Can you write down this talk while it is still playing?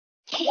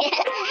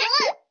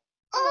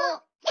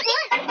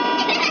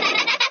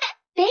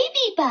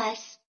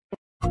Babybus.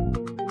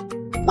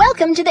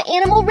 Welcome to the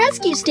Animal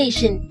Rescue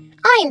Station.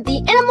 I'm the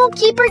Animal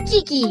Keeper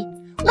Kiki.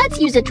 Let's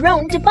use a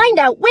drone to find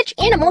out which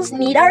animals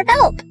need our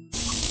help.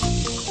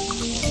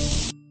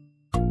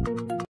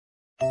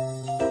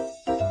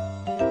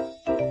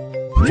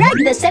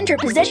 Drag the center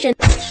position.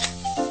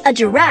 A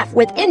giraffe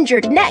with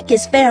injured neck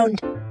is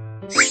found.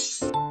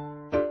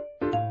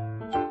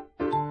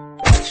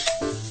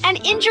 An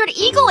injured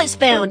eagle is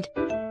found.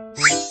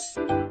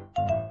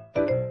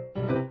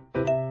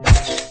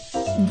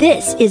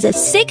 This is a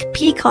sick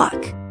peacock.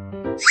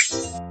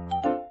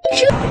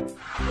 Shoot.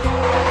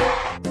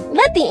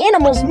 Let the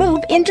animals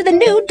move into the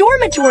new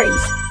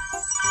dormitories.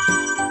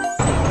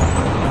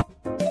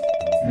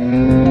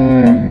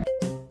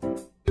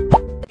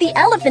 The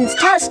elephant's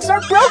tusks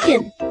are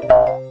broken.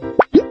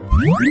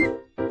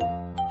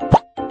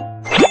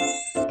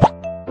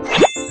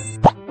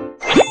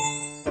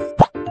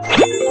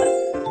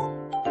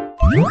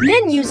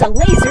 Then use a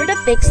laser to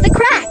fix the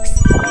cracks.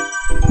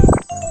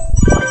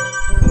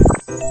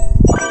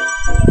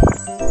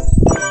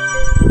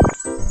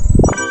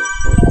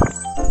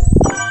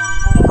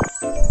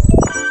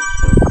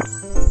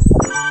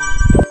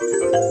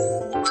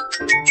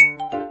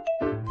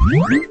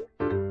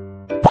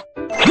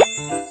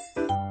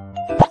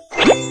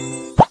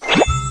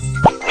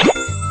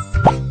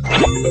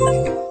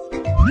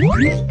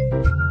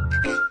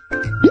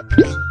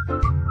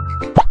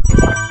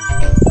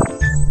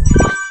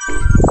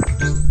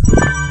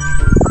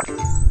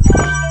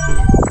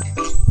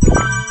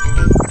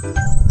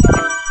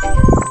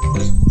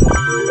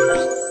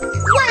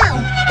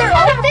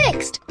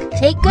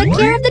 Take good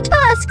care of the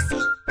tusks.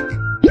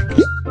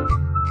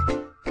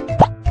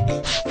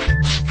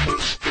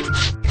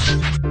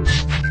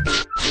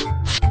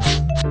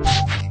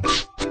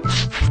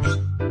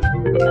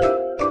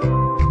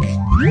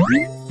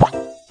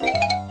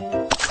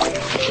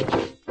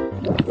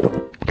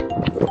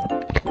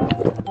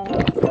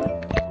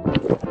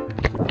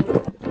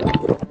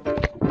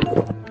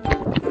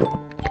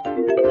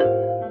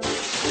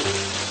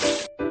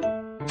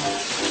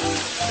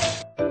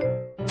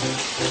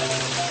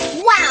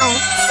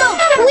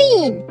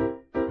 Clean.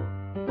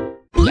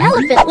 The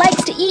elephant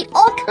likes to eat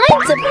all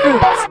kinds of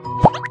fruits.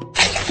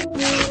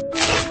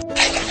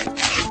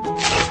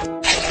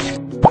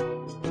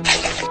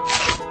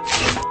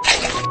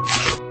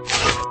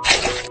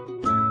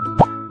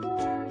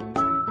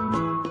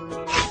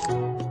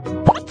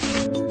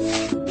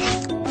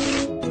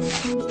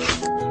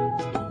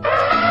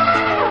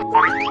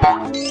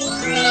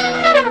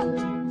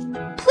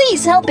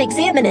 Please help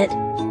examine it.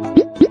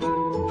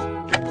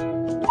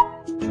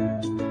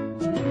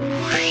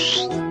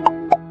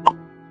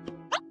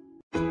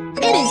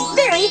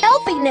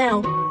 Helping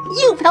now.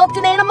 You've helped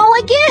an animal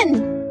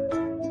again.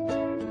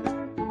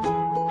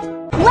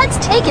 Let's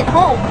take it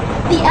home.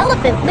 The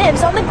elephant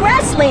lives on the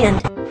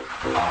grassland.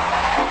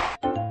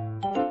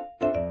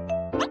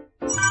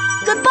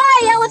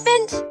 Goodbye,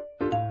 elephant.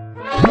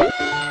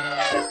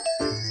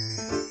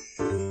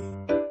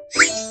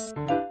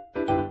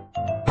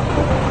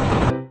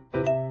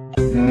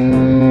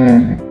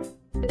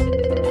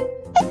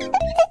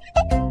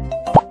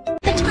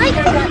 The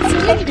tiger got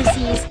skin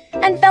disease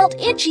and felt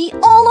itchy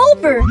all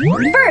over.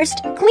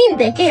 First, clean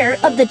the hair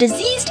of the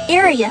diseased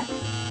area.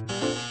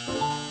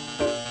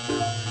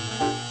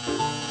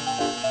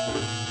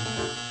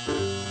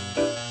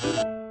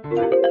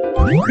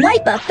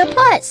 Wipe up the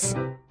pus.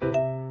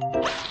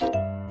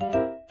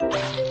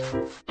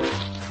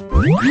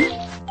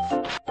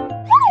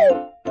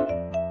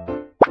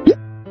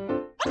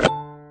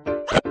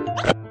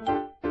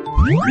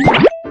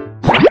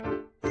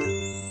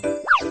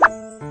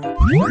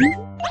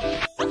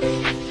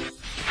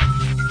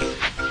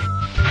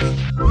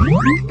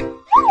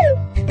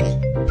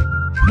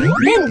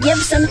 Then give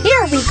some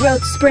hair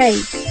regrowth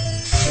spray.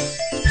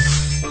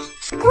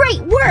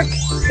 Great work!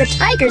 The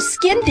tiger's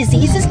skin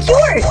disease is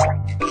cured.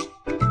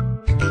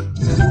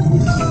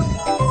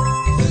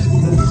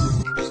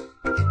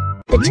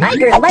 The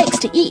tiger likes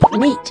to eat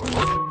meat.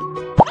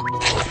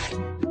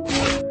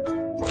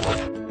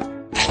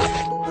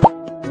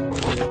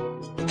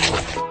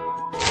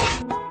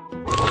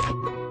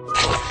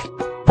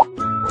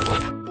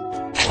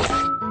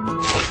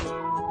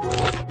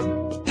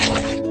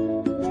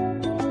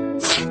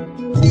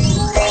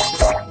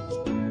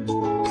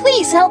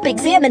 Please help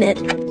examine it.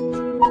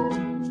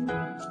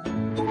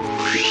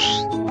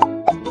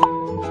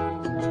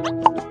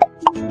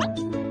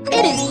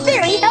 It is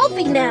very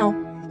healthy now.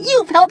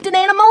 You've helped an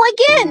animal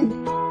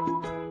again.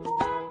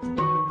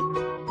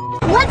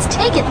 Let's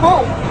take it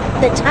home.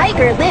 The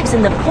tiger lives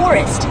in the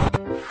forest.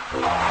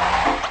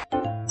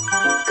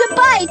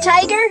 Goodbye,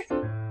 tiger.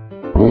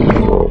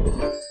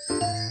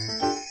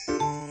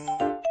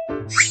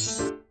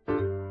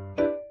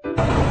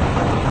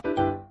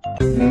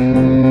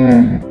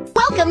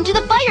 Welcome to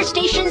the fire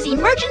station's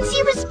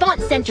emergency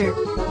response center.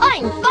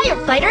 I'm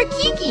Firefighter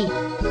Kiki.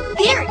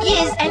 There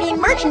is an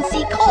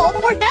emergency call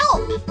for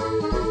help.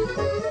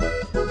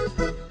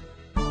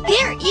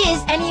 There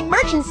is an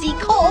emergency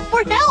call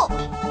for help.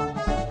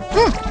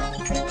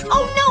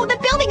 Oh no, the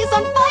building is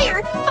on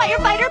fire!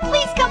 Firefighter,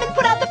 please come and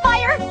put out the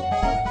fire!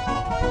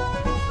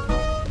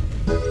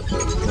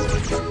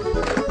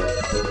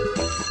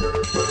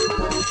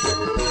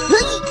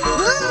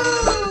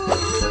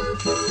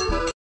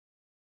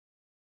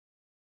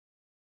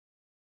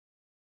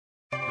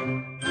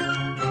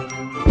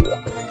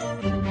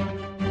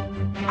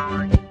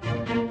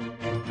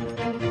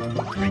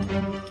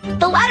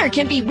 The ladder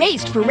can be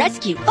raised for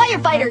rescue.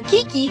 Firefighter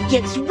Kiki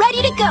gets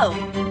ready to go.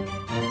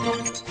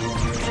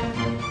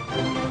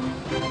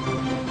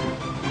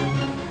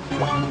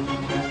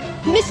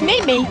 Miss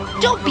Maymay,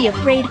 don't be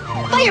afraid.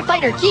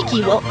 Firefighter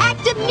Kiki will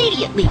act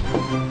immediately.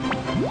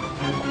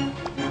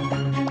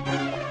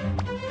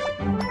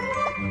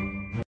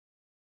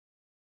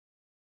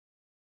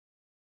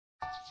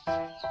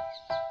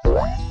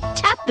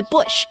 Tap the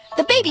bush.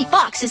 The baby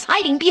fox is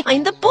hiding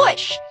behind the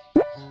bush.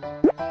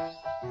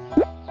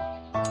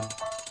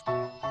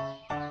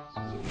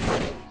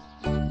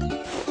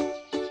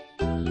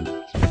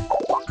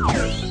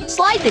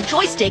 Slide the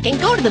joystick and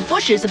go to the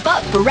bushes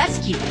above for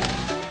rescue.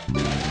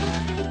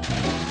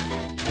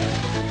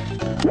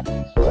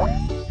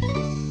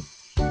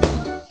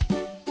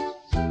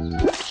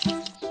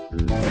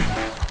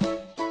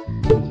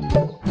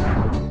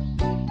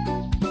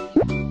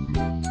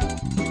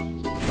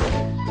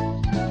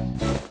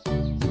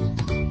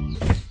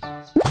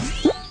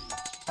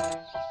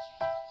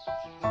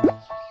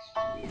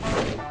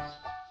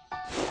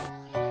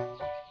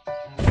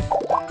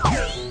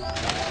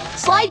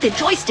 Slide the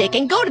joystick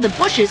and go to the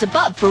bushes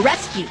above for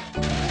rescue.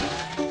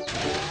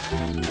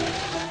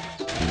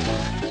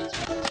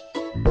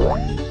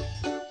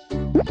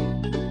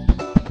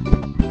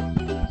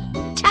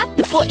 Tap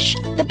the bush.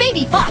 The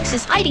baby fox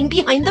is hiding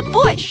behind the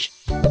bush.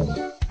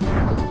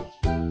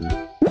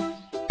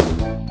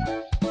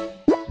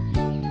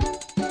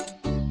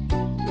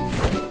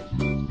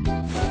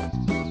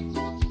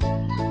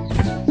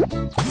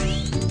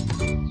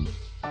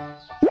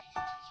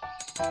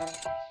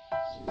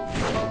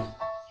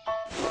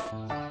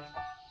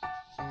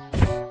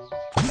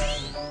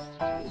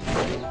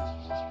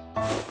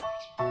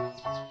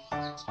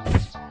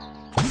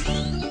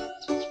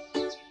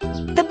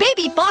 The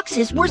baby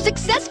foxes were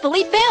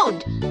successfully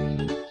found.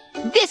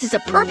 This is a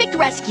perfect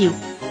rescue.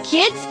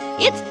 Kids,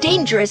 it's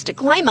dangerous to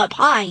climb up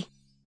high.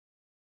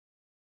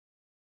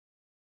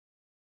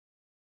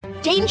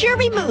 Danger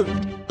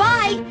removed.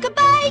 Bye.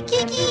 Goodbye,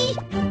 Kiki.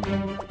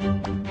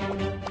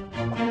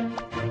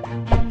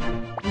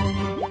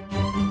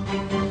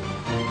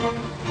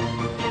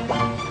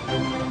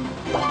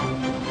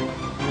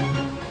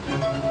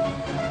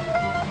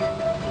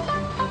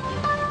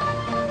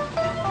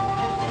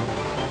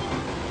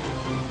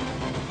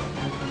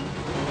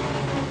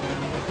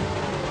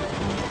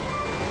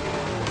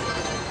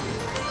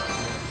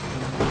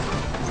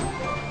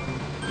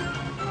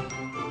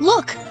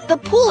 Look, the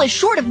pool is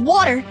short of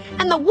water,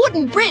 and the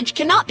wooden bridge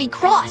cannot be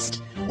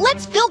crossed.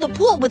 Let's fill the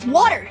pool with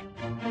water.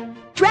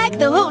 Drag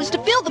the hose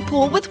to fill the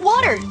pool with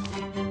water.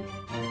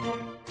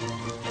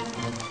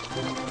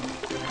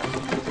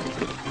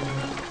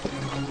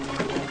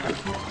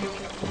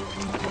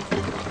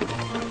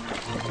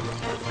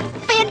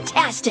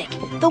 Fantastic!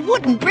 The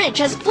wooden bridge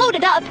has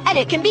floated up and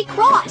it can be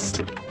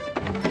crossed.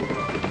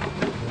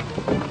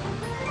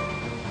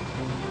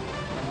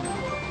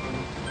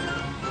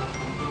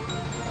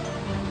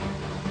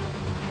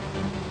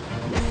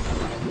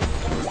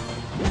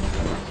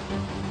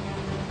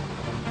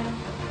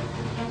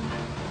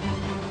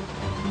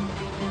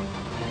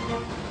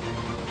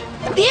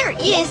 There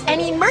is an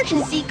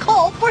emergency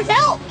call for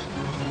help!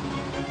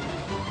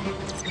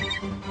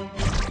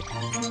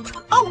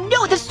 Oh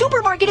no, the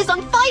supermarket is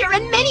on fire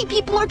and many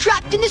people are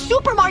trapped in the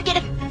supermarket!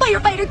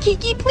 Firefighter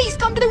Kiki, please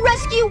come to the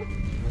rescue!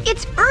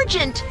 It's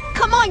urgent!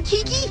 Come on,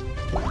 Kiki!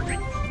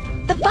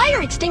 The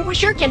fire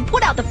extinguisher can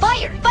put out the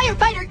fire!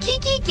 Firefighter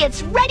Kiki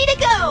gets ready to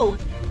go!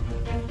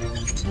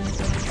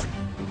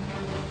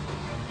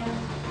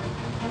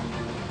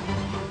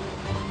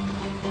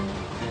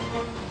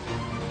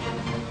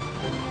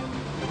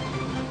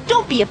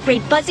 Don't be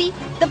afraid, Buzzy.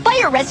 The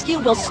fire rescue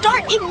will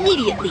start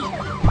immediately.